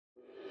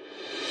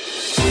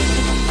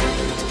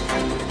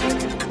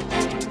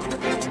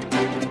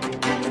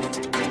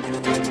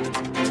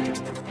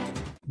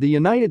The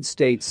United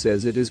States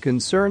says it is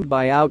concerned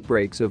by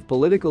outbreaks of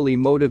politically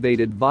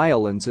motivated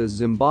violence as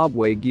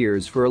Zimbabwe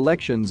gears for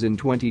elections in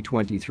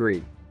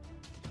 2023.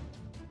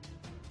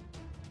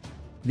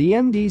 The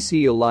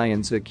MDC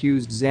Alliance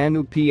accused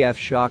Zanu PF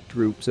shock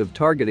troops of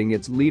targeting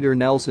its leader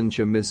Nelson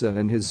Chamisa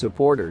and his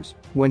supporters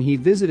when he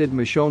visited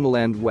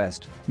Mashonaland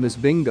West,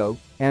 Masvingo,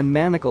 and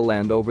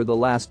Manicaland over the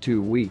last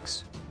 2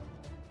 weeks.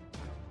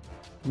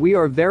 "We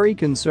are very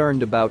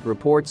concerned about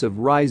reports of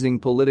rising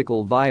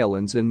political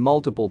violence in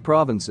multiple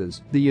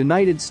provinces," the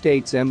United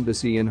States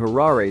Embassy in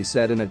Harare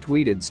said in a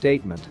tweeted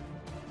statement.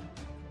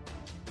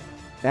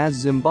 As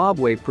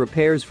Zimbabwe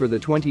prepares for the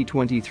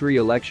 2023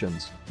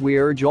 elections, we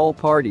urge all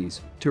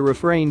parties to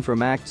refrain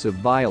from acts of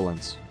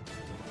violence.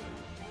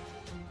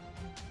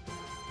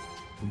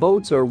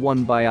 Votes are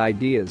won by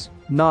ideas,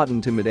 not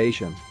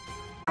intimidation.